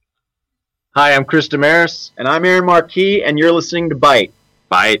Hi, I'm Chris Damaris. And I'm Aaron Marquis, and you're listening to Bite.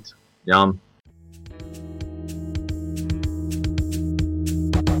 Bite. Yum.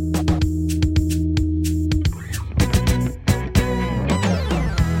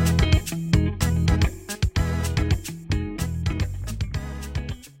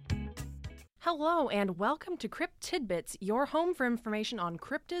 Hello, and welcome to Crypt Tidbits, your home for information on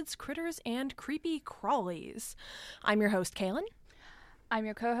cryptids, critters, and creepy crawlies. I'm your host, Kaylin. I'm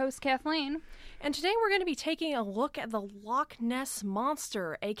your co-host, Kathleen. And today we're going to be taking a look at the Loch Ness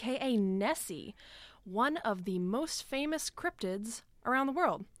Monster, aka Nessie, one of the most famous cryptids around the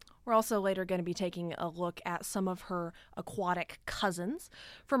world. We're also later going to be taking a look at some of her aquatic cousins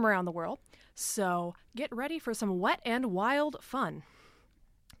from around the world. So get ready for some wet and wild fun.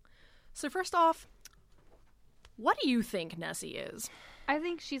 So first off, what do you think Nessie is? I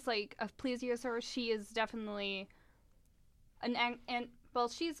think she's like a plesiosaur. She is definitely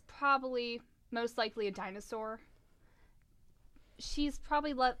she's probably most likely a dinosaur. She's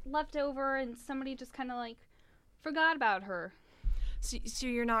probably left over and somebody just kind of like forgot about her. So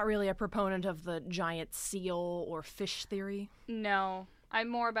you're not really a proponent of the giant seal or fish theory? No, I'm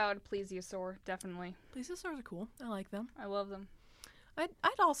more about a plesiosaur, definitely. Plesiosaurs are cool. I like them. I love them. I'd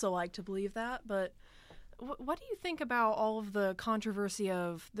also like to believe that, but what do you think about all of the controversy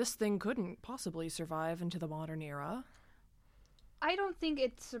of this thing couldn't possibly survive into the modern era? I don't think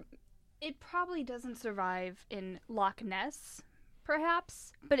it probably doesn't survive in Loch Ness,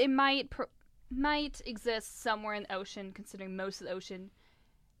 perhaps, but it might exist somewhere in the ocean, considering most of the ocean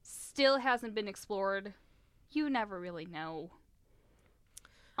still hasn't been explored. You never really know.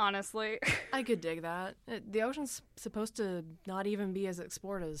 Honestly. I could dig that. The ocean's supposed to not even be as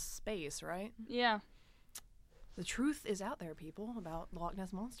explored as space, right? Yeah. The truth is out there, people, about Loch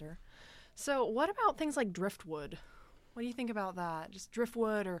Ness Monster. So what about things like driftwood? What do you think about that? Just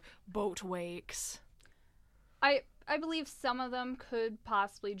driftwood or boat wakes? I believe some of them could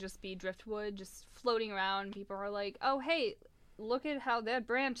possibly just be driftwood, just floating around. People are like, oh, hey, look at how that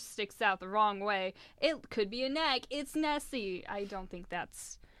branch sticks out the wrong way. It could be a neck. It's Nessie. I don't think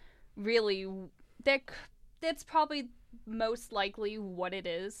that's really... That's probably most likely what it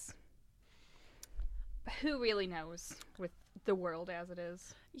is. Who really knows with the world as it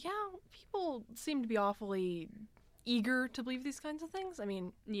is? Yeah, people seem to be awfully eager to believe these kinds of things. I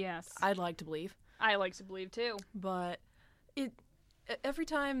mean, yes, I'd like to believe. I like to believe too. But every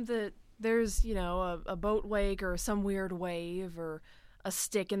time that there's, a boat wake or some weird wave or a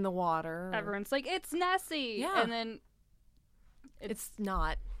stick in the water, everyone's like, it's Nessie. Yeah. And then it's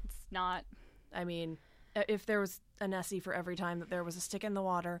not. It's not. I mean, if there was a Nessie for every time that there was a stick in the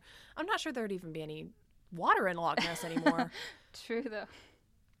water, I'm not sure there'd even be any water in Loch Ness anymore. True, though.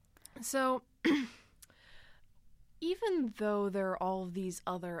 So, even though there are all of these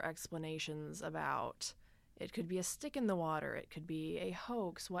other explanations about it could be a stick in the water, it could be a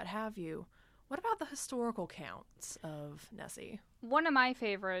hoax, what have you, what about the historical counts of Nessie? One of my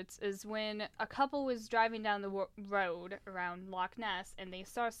favorites is when a couple was driving down the road around Loch Ness and they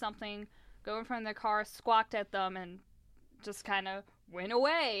saw something go in front of their car, squawked at them, and just kind of went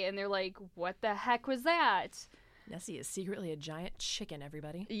away. And they're like, what the heck was that? Nessie is secretly a giant chicken,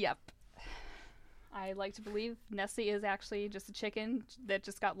 everybody. Yep. I like to believe Nessie is actually just a chicken that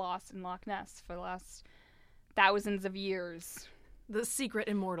just got lost in Loch Ness for the last thousands of years. The secret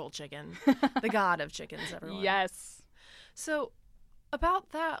immortal chicken. The god of chickens, everyone. Yes. So, about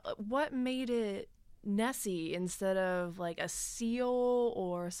that, what made it Nessie instead of like a seal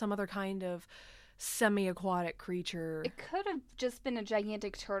or some other kind of semi-aquatic creature? It could have just been a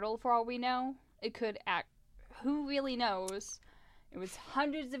gigantic turtle for all we know. It could act... Who really knows? It was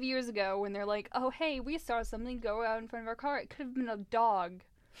hundreds of years ago when they're like, oh, hey, we saw something go out in front of our car. It could have been a dog.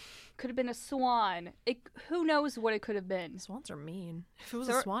 Could have been a swan. Who knows what it could have been? Swans are mean. If it was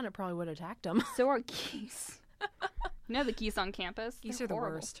a swan, it probably would have attacked them. So are geese. You know the geese on campus? Geese They're are the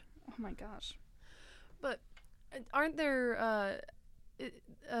horrible. worst. Oh my gosh. But aren't there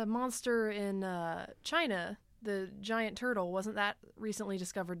a monster in China, the giant turtle? Wasn't that recently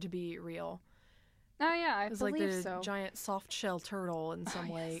discovered to be real? Oh yeah, I it was believe like the so. giant soft shell turtle in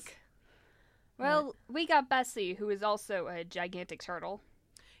some lake. Well, we got Bessie, who is also a gigantic turtle.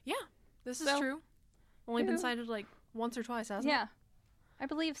 Yeah, this is true. Only been cited like once or twice, hasn't it? Yeah, I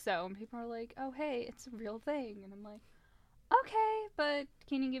believe so. And people are like, oh, hey, it's a real thing. And I'm like, okay, but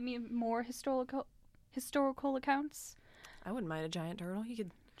can you give me more historical accounts? I wouldn't mind a giant turtle. He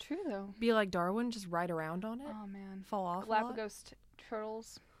could True, though. be like Darwin, just ride around on it. Oh, man. Fall off a lot. Galapagos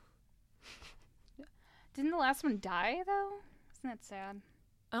turtles. Didn't the last one die, though? Isn't that sad?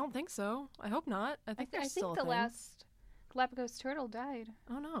 I don't think so. I hope not. I think there's still a the thing. last Galapagos turtle died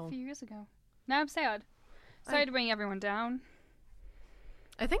Oh, no. a few years ago. Now I'm sad. Sorry to bring everyone down.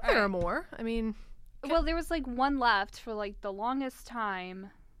 I think there are more. I mean... Well, there was, like, one left for, like, the longest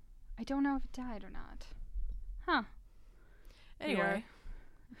time. I don't know if it died or not. Huh. Anyway.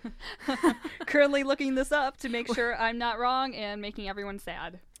 Currently looking this up to make sure I'm not wrong and making everyone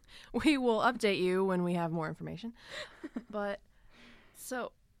sad. We will update you when we have more information. But,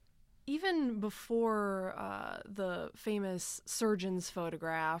 so, even before the famous surgeon's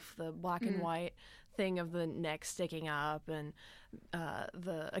photograph, the black and white thing of the neck sticking up, and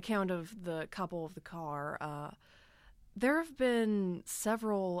the account of the couple of the car, there have been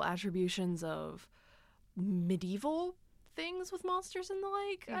several attributions of medieval things with monsters in the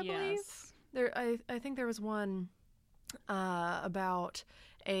lake, I believe. I think there was one about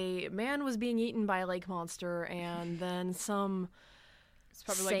a man was being eaten by a lake monster, and then some it's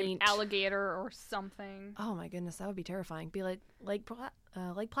probably saint, like an alligator or something. Oh my goodness, that would be terrifying. Be like Lake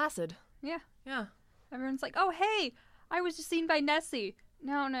Placid. Yeah. Yeah. Everyone's like, oh, hey, I was just seen by Nessie.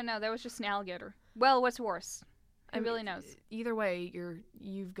 No, that was just an alligator. Well, what's worse? Who really knows? Either way,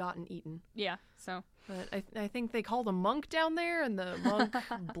 you've gotten eaten. Yeah, so. But I think they called a monk down there, and the monk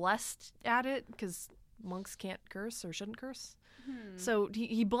blessed at it, because monks can't curse or shouldn't curse. So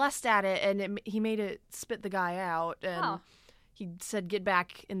he blessed at it, and he made it spit the guy out, and he said, get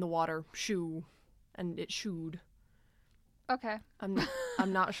back in the water, shoo, and it shooed. Okay. I'm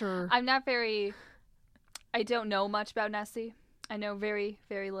not sure. I don't know much about Nessie. I know very,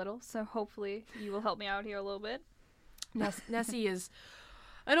 very little, so hopefully you will help me out here a little bit. Nessie is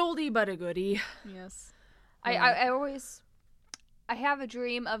an oldie but a goodie. Yes. I have a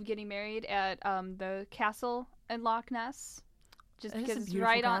dream of getting married at the castle in Loch Ness. Just because it's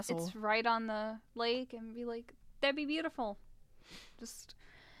right on the lake, and be like, that'd be beautiful. Just,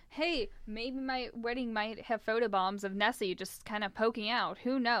 hey, maybe my wedding might have photobombs of Nessie just kind of poking out.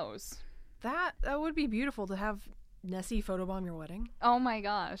 Who knows? That would be beautiful to have Nessie photobomb your wedding. Oh my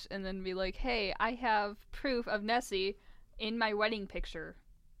gosh. And then be like, hey, I have proof of Nessie in my wedding picture.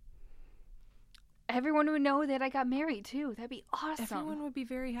 Everyone would know that I got married too. That'd be awesome. Everyone would be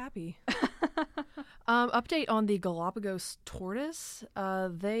very happy. Update on the Galapagos tortoise.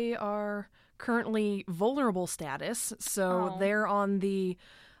 They are currently vulnerable status, so they're on the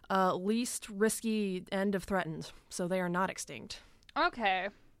least risky end of threatened. So they are not extinct. Okay.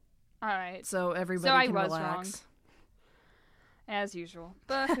 All right. So everybody can relax. Wrong. As usual.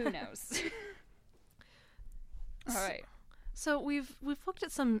 But who knows? All right. So we've looked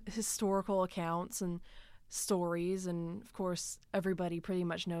at some historical accounts and stories, and of course everybody pretty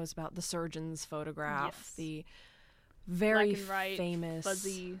much knows about the surgeon's photograph, the very black and white, famous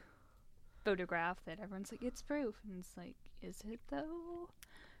fuzzy photograph that everyone's like, it's proof, and it's like, is it though?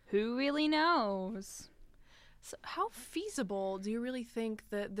 Who really knows? So how feasible do you really think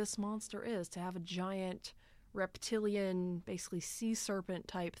that this monster is, to have a giant reptilian, basically sea serpent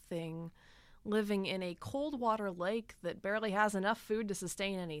type thing living in a cold water lake that barely has enough food to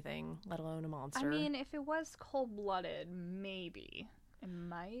sustain anything, let alone a monster? I mean, if it was cold-blooded, maybe it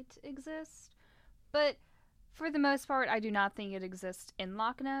might exist. But for the most part, I do not think it exists in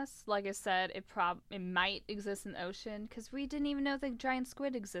Loch Ness. Like I said, it might exist in the ocean, because we didn't even know the giant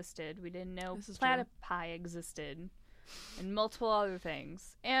squid existed. We didn't know platypi existed, and multiple other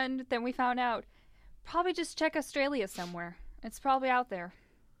things. And then we found out, probably just check Australia somewhere. It's probably out there.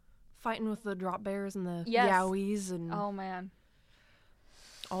 Fighting with the drop bears and the yowies and oh man,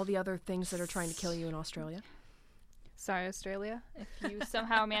 all the other things that are trying to kill you in Australia. Sorry, Australia. If you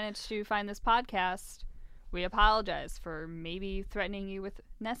somehow managed to find this podcast, we apologize for maybe threatening you with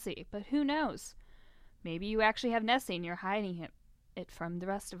Nessie. But who knows? Maybe you actually have Nessie and you're hiding it from the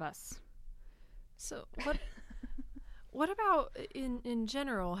rest of us. So what about in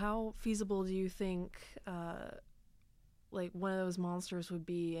general? How feasible do you think like one of those monsters would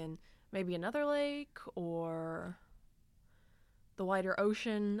be in maybe another lake, or the wider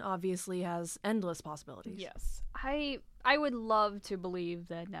ocean obviously has endless possibilities? Yes. I would love to believe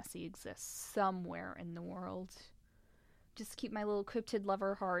that Nessie exists somewhere in the world. Just keep my little cryptid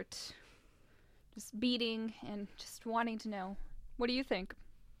lover heart just beating and just wanting to know. What do you think?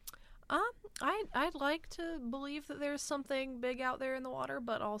 I'd like to believe that there's something big out there in the water,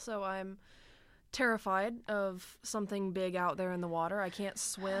 but also I'm terrified of something big out there in the water. I can't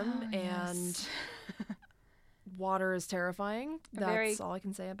swim, and water is terrifying. That's all I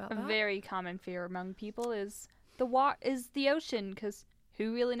can say about that. A very common fear among people is the ocean, because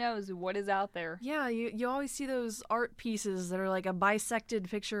who really knows what is out there? Yeah, you always see those art pieces that are like a bisected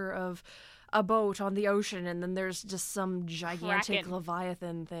picture of a boat on the ocean, and then there's just some gigantic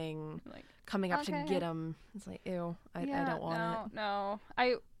Leviathan thing coming up to get him. It's like, ew, I don't want it. No.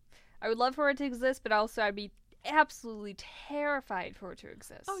 I would love for it to exist, but also I'd be absolutely terrified for it to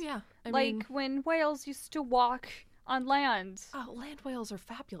exist. Oh yeah, I like mean, when whales used to walk on land. oh, land whales are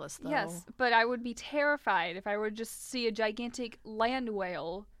fabulous though. Yes, but I would be terrified if I were just see a gigantic land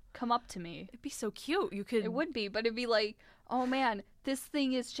whale come up to me. It'd be so cute. You could. It would be, but it'd be like, oh man, this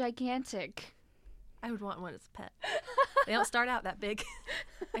thing is gigantic. I would want one as a pet. They don't start out that big.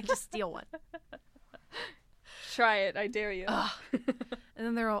 I just steal one. Try it, I dare you. And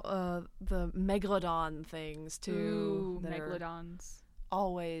then there are the megalodon things too. Ooh, that are megalodons.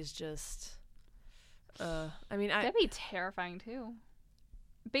 always just. I mean, That'd be terrifying too.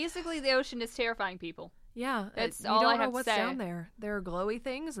 Basically, the ocean is terrifying people. yeah, That's you all don't I know have to what's say. down there. There are glowy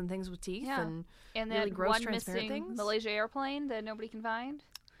things and things with teeth Yeah. and And really that gross one transparent missing things. Malaysia airplane that nobody can find.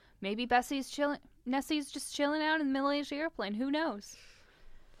 Maybe Nessie's just chilling out in the Malaysia airplane. Who knows?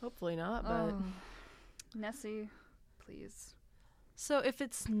 Hopefully not, but. Oh. Nessie, please. So if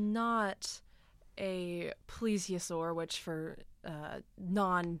it's not a plesiosaur, which for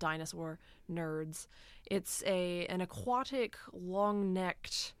non-dinosaur nerds, it's an aquatic,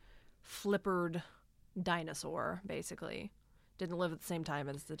 long-necked, flippered dinosaur, basically. Didn't live at the same time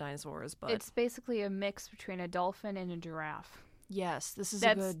as the dinosaurs, but It's basically a mix between a dolphin and a giraffe. yes, this is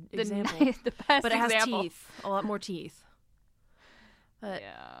That's a good the example. the best But it has example. teeth, a lot more teeth. But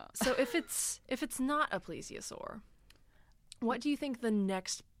Yeah. so if it's not a plesiosaur, what do you think the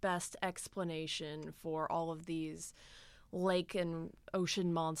next best explanation for all of these lake and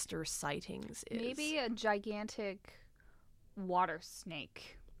ocean monster sightings is? Maybe a gigantic water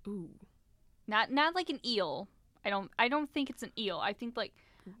snake. Ooh. Not like an eel. I don't think it's an eel. I think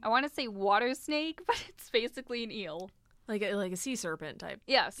I want to say water snake, but it's basically an eel. Like a sea serpent type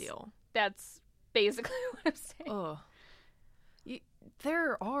Yes. deal. That's basically what I'm saying. Oh.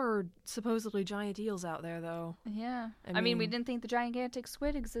 There are supposedly giant eels out there, though. Yeah. I I mean, we mean- didn't think the gigantic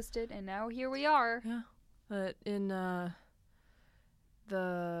squid existed, and now here we are. Yeah. But in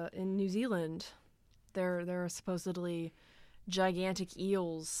New Zealand, there are supposedly gigantic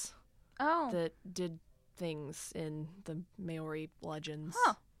eels Oh. that did things in the Maori legends.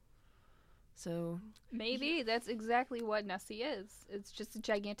 Huh. So Maybe that's exactly what Nessie is. It's just a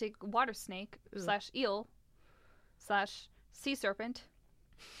gigantic water snake Ugh. / eel / sea serpent.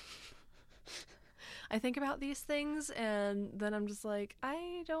 I think about these things, and then I'm just like,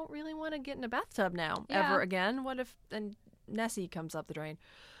 I don't really want to get in a bathtub now Yeah. ever again. What if and Nessie comes up the drain?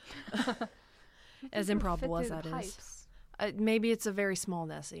 As Fit improbable as through that the is. pipes. Maybe it's a very small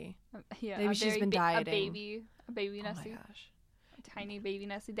Nessie. Yeah, Maybe she's been dieting. A baby Oh Nessie. my gosh. A tiny baby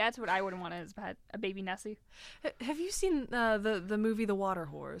Nessie. That's what I wouldn't want as a pet. A baby Nessie. Have you seen the movie The Water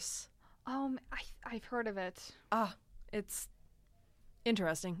Horse? I've heard of it. Ah, it's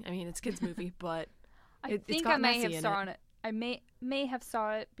interesting. I mean, it's a kids' movie, but I it's think got I may Nessie have in saw it. I may have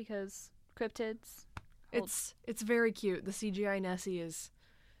saw it because cryptids. Hold- it's very cute. The CGI Nessie is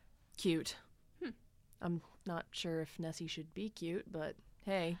cute. I'm not sure if Nessie should be cute, but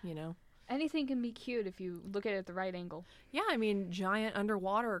hey, you know. Anything can be cute if you look at it at the right angle. Yeah, I mean, giant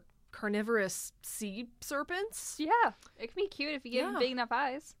underwater carnivorous sea serpents Yeah, it can be cute if you give Yeah. them big enough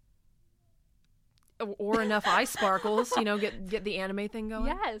eyes. or enough eye sparkles, you know, get the anime thing going.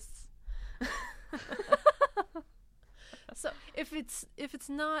 Yes. So if it's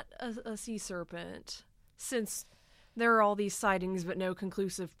not a sea serpent, since there are all these sightings but no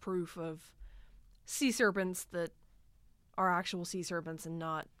conclusive proof of sea serpents that are actual sea serpents and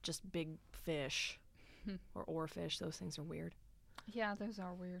not just big fish or oarfish, those things are weird. Yeah, those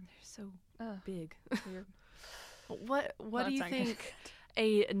are weird. They're so Ugh, big. weird. What do you That's not good. think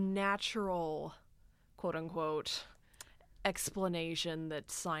a natural, quote unquote, explanation that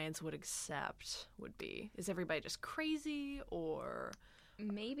science would accept would be? Is everybody just crazy, or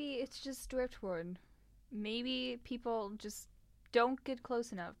Maybe it's just driftwood. Maybe people just don't get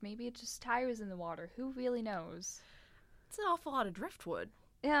close enough. Maybe it just tires in the water. Who really knows? it's an awful lot of driftwood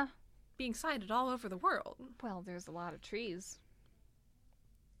Yeah. being sighted all over the world? Well, there's a lot of trees.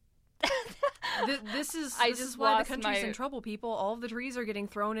 This is I this just is why the lost country's my- in trouble, people. All of the trees are getting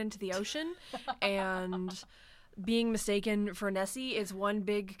thrown into the ocean, and being mistaken for Nessie is one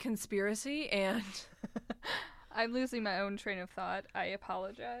big conspiracy, and I'm losing my own train of thought. I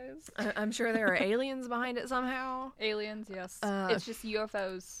apologize. I'm sure there are aliens behind it somehow. Aliens, yes. Uh, It's just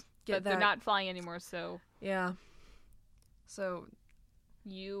UFOs. get But they're that- not flying anymore, so Yeah. So,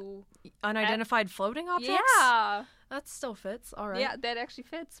 you... unidentified floating objects? Yeah! That still fits. All right. Yeah, that actually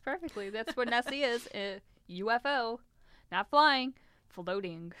fits perfectly. That's what Nessie is. A UFO. Not flying.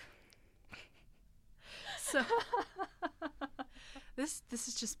 Floating. So, this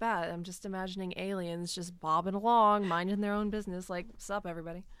is just bad. I'm just imagining aliens just bobbing along, minding their own business, like, sup,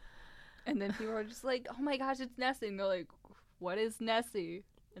 everybody. And then people are just like, oh my gosh, it's Nessie. And they're like, what is Nessie?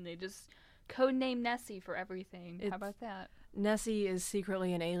 And they just codename Nessie for everything. How about that? Nessie is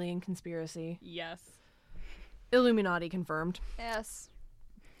secretly an alien conspiracy. Yes. Illuminati confirmed. Yes.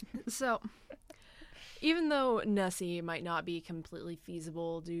 So, even though Nessie might not be completely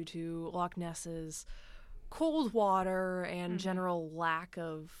feasible due to Loch Ness's cold water and general lack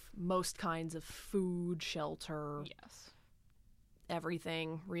of most kinds of food, shelter, Yes.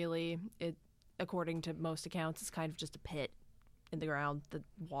 everything, really, it, according to most accounts, it's kind of just a pit in the ground that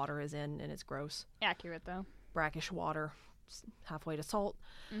water is in, and it's gross. Accurate, though. Brackish water, halfway to salt.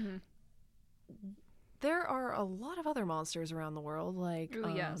 Mm-hmm. There are a lot of other monsters around the world, like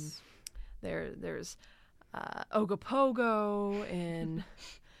Ooh, yes. there's Ogopogo in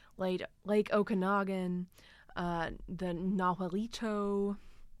Lake Okanagan, the Nahuelito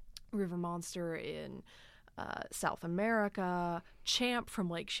river monster in South America, Champ from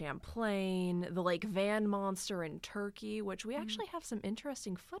Lake Champlain, the Lake Van monster in Turkey, which we actually have some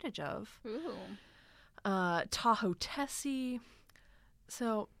interesting footage of. Ooh. Tahoe Tessie.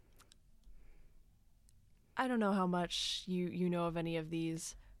 So I don't know how much you know of any of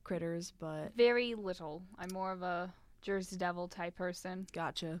these critters, but Very little. I'm more of a Jersey Devil type person.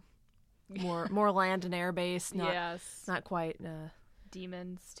 gotcha. More land and air based, not Yes. not quite.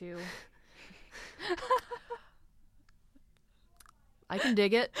 Demons, too. I can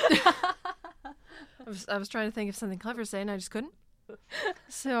dig it. I was trying to think of something clever to say, and I just couldn't.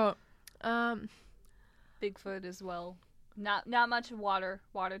 So, Bigfoot as well. Not much water.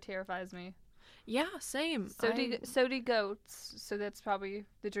 Water terrifies me. yeah, same. So do goats. So that's probably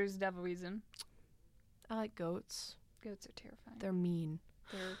the Jersey Devil reason. I like goats. Goats are terrifying. They're mean.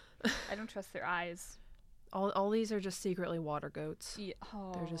 I don't trust their eyes. All these are just secretly water goats. Yeah.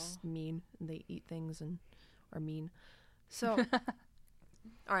 Oh. They're just mean, and they eat things and are mean. So,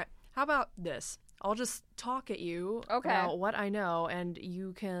 all right. How about this? I'll just talk at you about what I know, and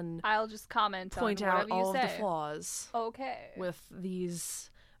you can I'll just comment point on out whatever you all say. of the flaws Okay. with these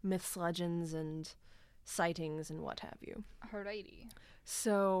myths, legends, and sightings, and what have you. Alrighty.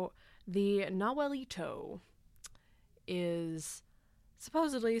 So, the Nahuelito is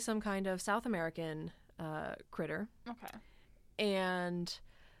supposedly some kind of South American critter, Okay. and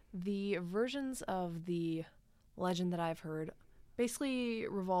the versions of the legend that I've heard basically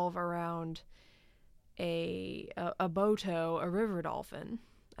revolve around a boto, a river dolphin,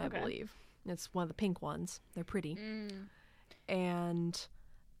 I Okay. believe. It's one of the pink ones. They're pretty. Mm. And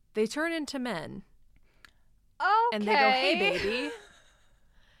they turn into men. Okay. And they go, "Hey, baby."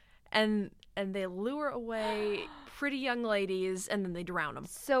 and they lure away pretty young ladies, and then they drown them.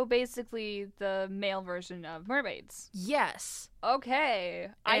 So basically, the male version of mermaids. Yes. Okay,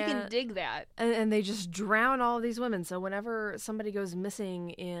 I can And- dig that. And they just drown all of these women. So whenever somebody goes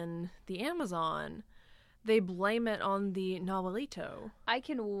missing in the Amazon, they blame it on the Nahuelito. I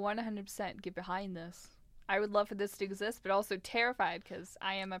can 100% get behind this. I would love for this to exist, but also terrified because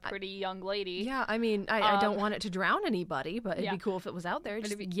I am a pretty young lady. Yeah, I mean, I don't want it to drown anybody, but it'd yeah. be cool if it was out there. But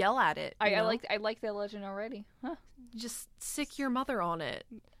Just it'd be- yell at it. you I know? like that legend already. Huh. Just sick your mother on it.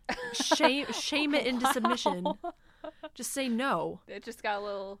 Shame it into submission. Just say no. It just got a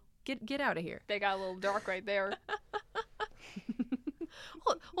little. Get out of here. They got a little dark right there.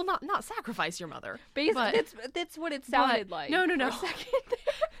 Well, not sacrifice your mother. Basically, that's what it sounded like. No. For a second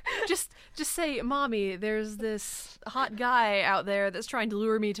there. just say, "Mommy, there's this hot guy out there that's trying to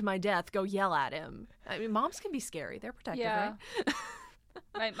lure me to my death. Go yell at him." I mean, moms can be scary. They're protective, Yeah.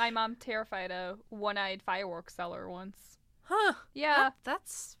 right? My mom terrified a one-eyed fireworks seller once. Huh. Yeah.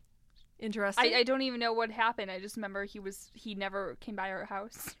 That's interesting. I don't even know what happened. I just remember he never came by our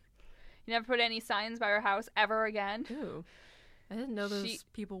house. He never put any signs by our house ever again. Ooh. I didn't know those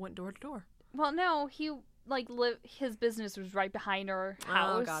people went door to door. Well, no, he his business was right behind our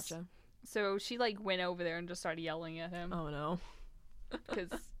house. Oh, gotcha. So she went over there and just started yelling at him Oh no. because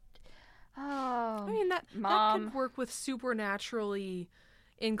I mean that Mom. could work with supernaturally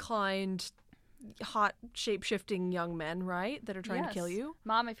inclined, hot shape-shifting young men, right? That are trying to kill Yes. you.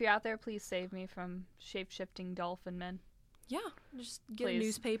 Mom, if you're out there, please save me from shape-shifting dolphin men. Yeah, just get a Please.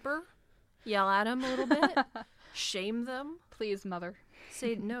 newspaper, yell at them a little bit, shame them, Please, mother.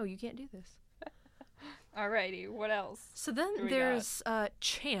 say no, you can't do this. Alrighty, what else? So then Who we there's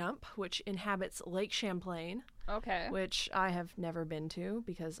Champ, which inhabits Lake Champlain, Okay. which I have never been to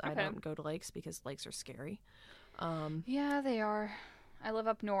because I Okay. don't go to lakes because lakes are scary. Yeah, they are. I live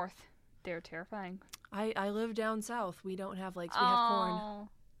up north. They're terrifying. I live down south. We don't have lakes. We have corn, Oh.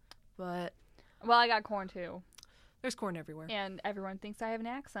 but Well, I got corn too, there's corn everywhere. and everyone thinks I have an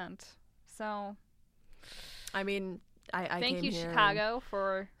accent. So I mean, I Thank came you, here and Chicago,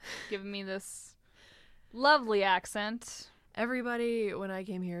 for giving me this lovely accent. everybody, when I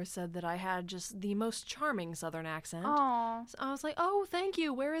came here, said that I had just the most charming Southern accent. Aw. So I was like, oh, thank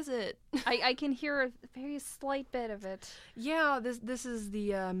you. Where is it? I can hear a very slight bit of it. Yeah, this is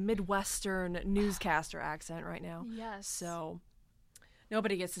the Midwestern newscaster accent right now. Yes. So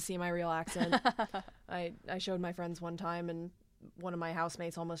nobody gets to see my real accent. I showed my friends one time, and one of my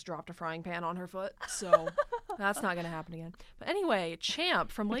housemates almost dropped a frying pan on her foot. So that's not going to happen again. But anyway,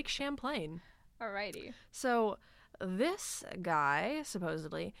 Champ from Lake Champlain. Alrighty. So this guy,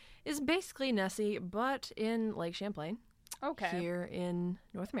 supposedly, is basically Nessie, but in Lake Champlain. Okay. Here in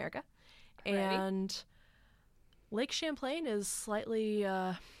North America. Alrighty. And Lake Champlain is slightly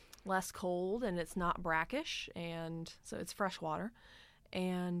less cold, and it's not brackish, and so it's fresh water.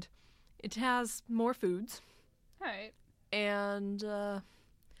 And it has more foods, Alright. and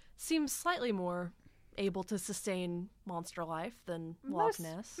seems slightly more able to sustain monster life than Loch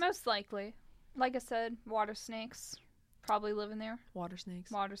Ness. Most likely. Like I said, water snakes probably live in there. Water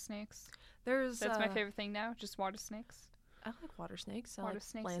snakes. Water snakes. There's That's my favorite thing now, just water snakes. I like water snakes. I Water like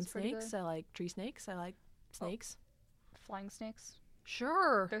snakes land is pretty snakes. good. I like tree snakes. I like snakes. Flying snakes.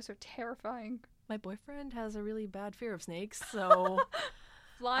 Sure. Those are terrifying. My boyfriend has a really bad fear of snakes, so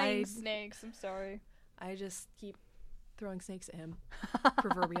Flying I- snakes, I'm sorry. I just keep throwing snakes at him,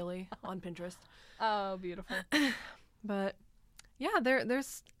 proverbially, on Pinterest. Oh, beautiful. But yeah,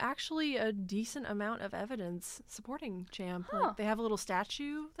 there's actually a decent amount of evidence supporting Champ. Huh. Like, they have a little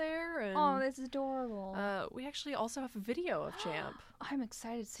statue there, and Oh, that's adorable. we actually also have a video of Champ. I'm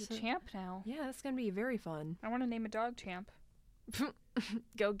excited to see So- Champ now. Yeah, that's gonna be very fun. I want to name a dog Champ.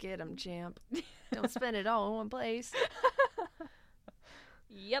 Go get him, Champ. Don't spend it all in one place.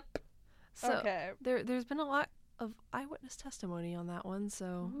 Yep. So okay. there's been a lot of eyewitness testimony on that one,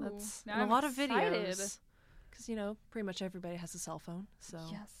 so Ooh, that's now and a I'm lot of excited. videos. Because pretty much everybody has a cell phone, so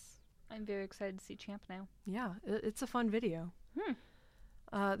Yes. I'm very excited to see Champ now. yeah, it's a fun video. Hmm.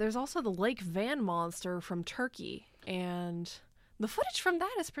 There's also the Lake Van monster from Turkey, and the footage from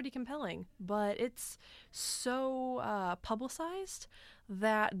that is pretty compelling, but it's so publicized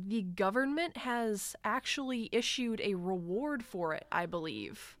that the government has actually issued a reward for it, I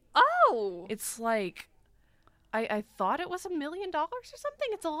believe. Oh! It's like, I thought it was $1 million or something.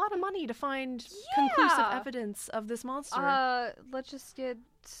 It's a lot of money to find conclusive Yeah. evidence of this monster. Let's just get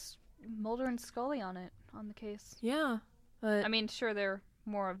Mulder and Scully on the case. Yeah. But I mean, sure, they're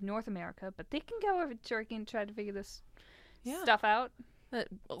more of North America, but they can go over to Turkey and try to figure this yeah. stuff out. But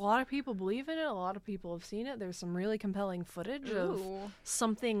a lot of people believe in it. A lot of people have seen it. There's some really compelling footage of Ooh.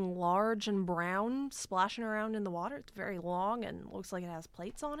 something large and brown splashing around in the water. It's very long and looks like it has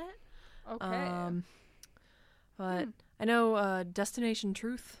plates on it. Okay. But I know Destination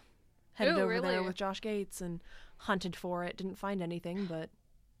Truth headed Ooh, over there really? with Josh Gates and hunted for it. Didn't find anything, but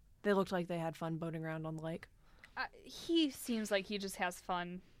they looked like they had fun boating around on the lake. He seems like he just has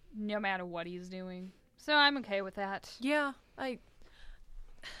fun no matter what he's doing. So I'm okay with that. Yeah, I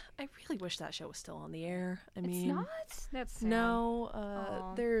really wish that show was still on the air. I mean, It's not? That's sad. no.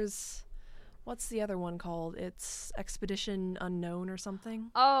 Aw. There's what's the other one called? It's Expedition Unknown or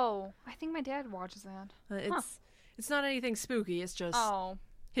something. Oh, I think my dad watches that. It's not anything spooky. It's just Oh.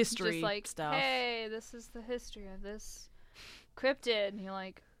 history Just like, stuff. hey, this is the history of this cryptid. And you're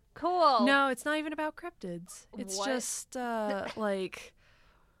like, cool. No, it's not even about cryptids. It's What? just like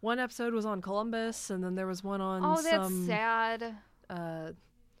one episode was on Columbus, and then there was one on Oh, that's some sad.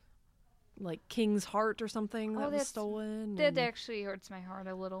 like King's Heart or something that was that's- stolen. That and- actually hurts my heart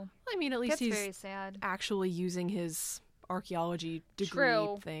a little. I mean, at least That's he's very sad. actually using his archaeology degree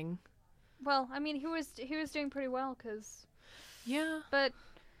True. thing. Well, I mean, he was doing pretty well, Yeah, but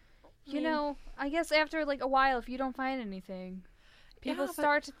you mean- know, I guess after like a while, if you don't find anything, people Yeah, but-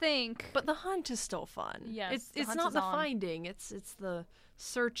 start to think. but the hunt is still fun. Yes, the it's hunt not is the on. finding; it's the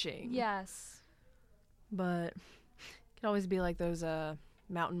searching. Yes. but it can always be like those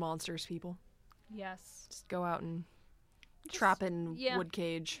mountain monsters people. Yes. Just go out and trap it in yeah. wood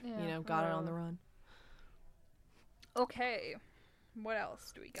cage. Yeah, Got it on the whatever. run. Okay. What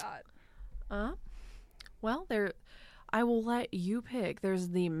else do we got? Well, I will let you pick. There's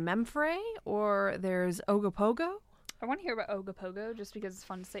the Memphrey or there's Ogopogo. I want to hear about Ogopogo just because it's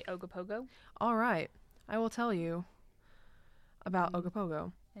fun to say Ogopogo All right, I will tell you about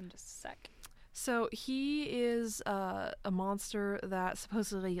Ogopogo. in just a sec. So he is a monster that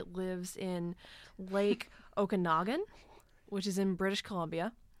supposedly lives in Lake Okanagan, which is in British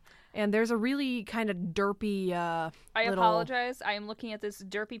Columbia. And there's a really kind of derpy I little... apologize. I am looking at this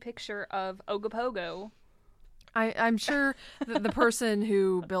derpy picture of Ogopogo. I'm sure that the person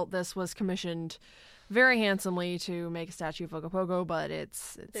who built this was commissioned very handsomely to make a statue of Ogopogo, but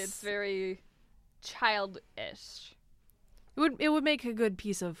it's very childish. it would make a good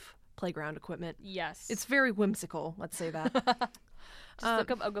piece of playground equipment. Yes. It's very whimsical, let's say that. Just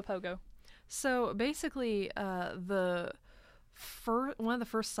look up Ogopogo. So basically, one of the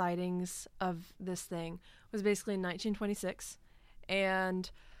first sightings of this thing was basically in 1926,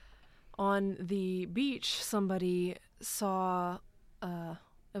 and on the beach, somebody saw.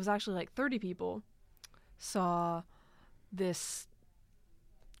 It was actually like 30 people saw this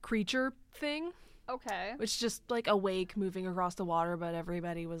creature thing. Okay. Which just like a wake moving across the water, but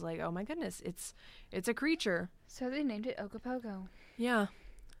everybody was like, "Oh my goodness, it's a creature." So they named it Ogopogo. Yeah.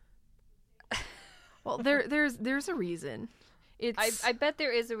 Well, there's a reason. I bet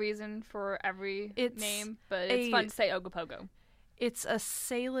there is a reason for every name, but it's fun to say Ogopogo. It's a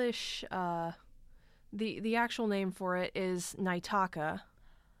Salish. The actual name for it is Naitaka.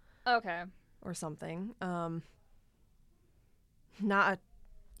 Okay. Or something. Not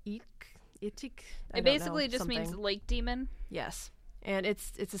Itik. It basically just means lake demon. Yes, and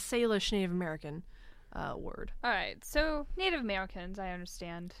it's a Salish Native American word. All right, so Native Americans, I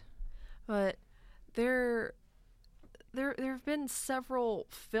understand. But there have been several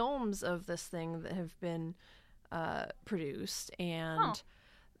films of this thing that have been produced, and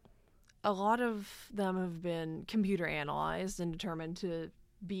a lot of them have been computer analyzed and determined to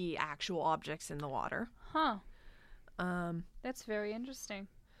be actual objects in the water. Huh. That's very interesting.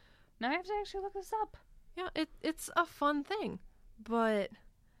 Now I have to actually look this up. Yeah, it's a fun thing, but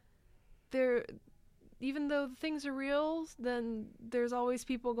even though things are real, then there's always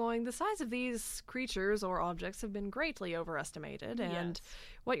people going, the size of these creatures or objects have been greatly overestimated, and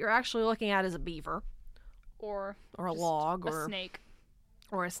what you're actually looking at is a beaver. Or a log. Or a snake.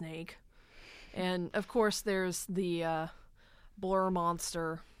 Or a snake. And, of course, there's the blur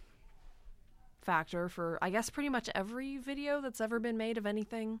monster factor for, I guess, pretty much every video that's ever been made of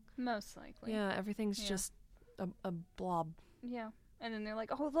anything. Most likely. Yeah, everything's just a blob. Yeah. And then they're like,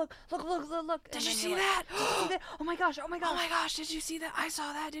 "Oh, look. Did you see that? Oh my gosh. Oh my gosh, did you see that? I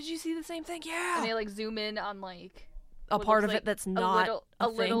saw that. Did you see the same thing? Yeah." And they like zoom in on like a part of it that's not a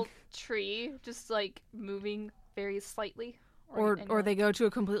little tree just like moving very slightly. Or they go to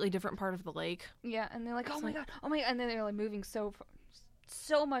a completely different part of the lake. Yeah, and they're like, "Oh my god. And then they're like moving so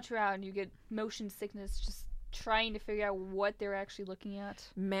much around, you get motion sickness just trying to figure out what they're actually looking at.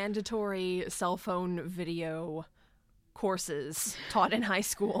 Mandatory cell phone video courses taught in high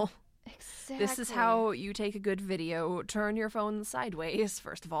school. Exactly. This is how you take a good video. Turn your phone sideways,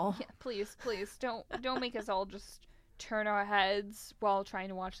 first of all. Yeah, please, don't make us all just turn our heads while trying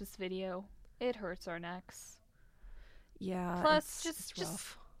to watch this video. It hurts our necks. Yeah. Plus, just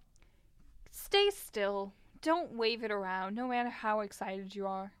stay still. Don't wave it around, no matter how excited you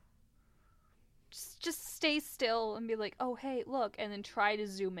are. Just stay still and be like, "Oh, hey, look," and then try to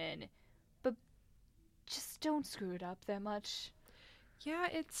zoom in. But just don't screw it up that much. Yeah,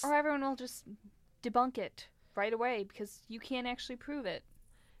 or everyone will just debunk it right away because you can't actually prove it.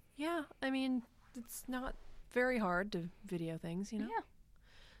 Yeah, I mean, it's not very hard to video things, you know? Yeah.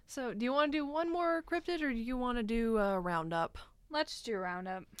 So, do you want to do one more cryptid, or do you want to do a roundup? Let's do a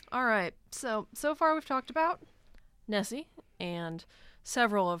roundup. All right. So far we've talked about Nessie and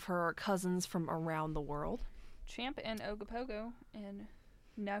several of her cousins from around the world. Champ and Ogopogo and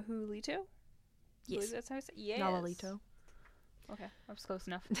Nahulito? Yes. That's how I say it? Yes. Nalalito. Okay, I was close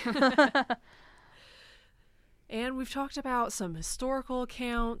enough. And we've talked about some historical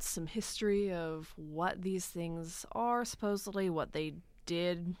accounts, some history of what these things are, supposedly, what they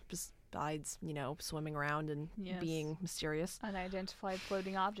did, besides, swimming around and being mysterious. Unidentified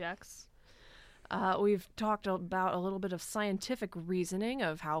floating objects. We've talked about a little bit of scientific reasoning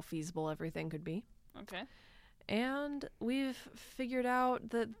of how feasible everything could be. Okay. And we've figured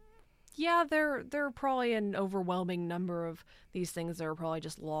out that, there are probably an overwhelming number of these things that are probably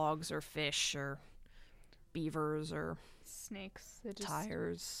just logs or fish or beavers or snakes.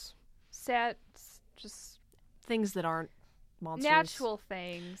 Tires. Just things that aren't monsters. Natural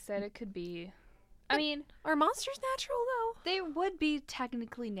things that it could be. I mean, are monsters natural though? They would be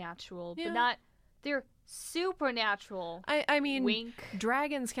technically natural, but not. They're supernatural. I mean, wink.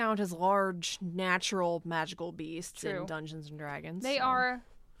 Dragons count as large, natural, magical beasts in Dungeons and Dragons. They are.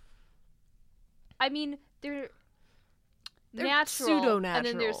 I mean, they're natural, pseudo-natural, and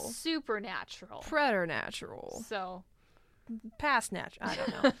then they're supernatural, preternatural. So, past natural. I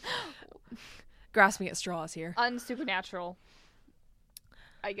don't know. Grasping at straws here. Unsupernatural,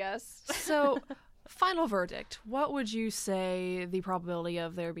 I guess. So, final verdict. What would you say the probability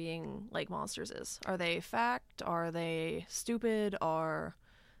of there being lake monsters is? Are they fact? Are they stupid? Are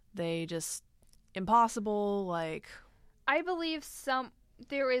they just impossible? Like, I believe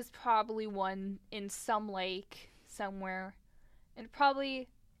there is probably one in some lake somewhere, and probably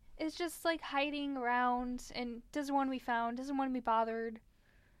is just like hiding around and doesn't want to be found, doesn't want to be bothered,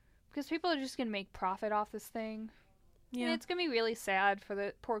 because people are just gonna make profit off this thing. yeah. And it's gonna be really sad for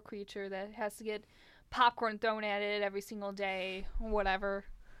the poor creature that has to get popcorn thrown at it every single day, or whatever.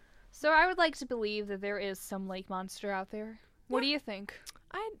 So I would like to believe that there is some lake monster out there. What do you think?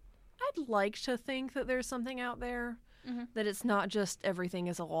 I'd like to think that there's something out there, Mhm. that it's not just everything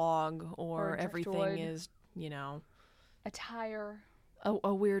is a log or everything driftwood. is, you know, A tire.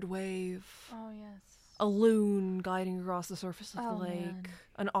 a weird wave, Oh yes. a loon gliding across the surface of Oh, the lake, man.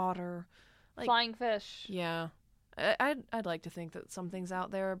 an otter. Like, Flying fish. yeah. I'd like to think that something's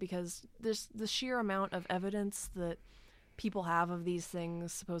out there, because there's the sheer amount of evidence that people have of these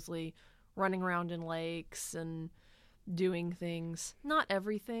things supposedly running around in lakes and doing things. Not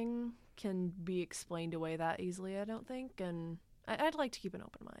everything can be explained away that easily, I don't think, and I'd like to keep an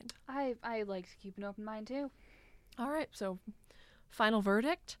open mind. I like to keep an open mind too. All right, so final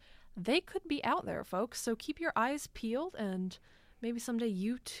verdict. They could be out there, folks, so keep your eyes peeled, and maybe someday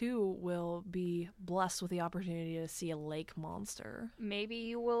you too will be blessed with the opportunity to see a lake monster. Maybe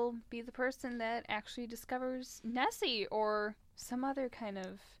you will be the person that actually discovers Nessie or some other kind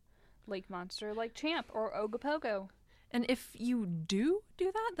of lake monster like Champ or Ogopogo. And if you do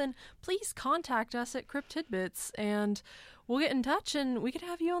that, then please contact us at Crypt Tidbits, and we'll get in touch, and we could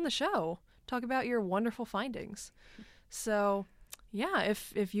have you on the show, talk about your wonderful findings. So, yeah,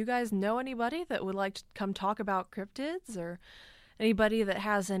 if you guys know anybody that would like to come talk about cryptids, or anybody that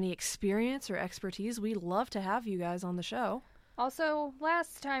has any experience or expertise, we'd love to have you guys on the show. Also,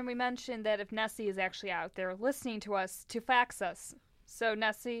 last time we mentioned that if Nessie is actually out there listening to us, to fax us. So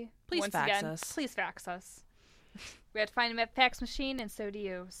Nessie, Please once fax again, us. please fax us. We had to find him at fax machine, and so do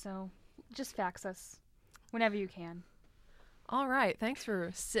you. So just fax us whenever you can. All right, thanks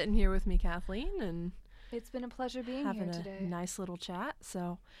for sitting here with me, Kathleen, and It's been a pleasure being having here a today. nice little chat.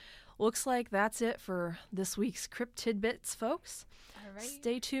 So, looks like that's it for this week's Crypt Tidbits, folks. All right.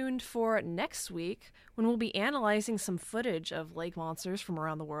 Stay tuned for next week, when we'll be analyzing some footage of lake monsters from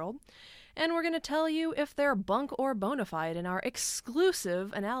around the world. And we're going to tell you if they're bunk or bona fide in our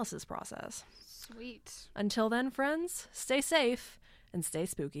exclusive analysis process. Sweet. Until then, friends, stay safe and stay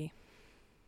spooky.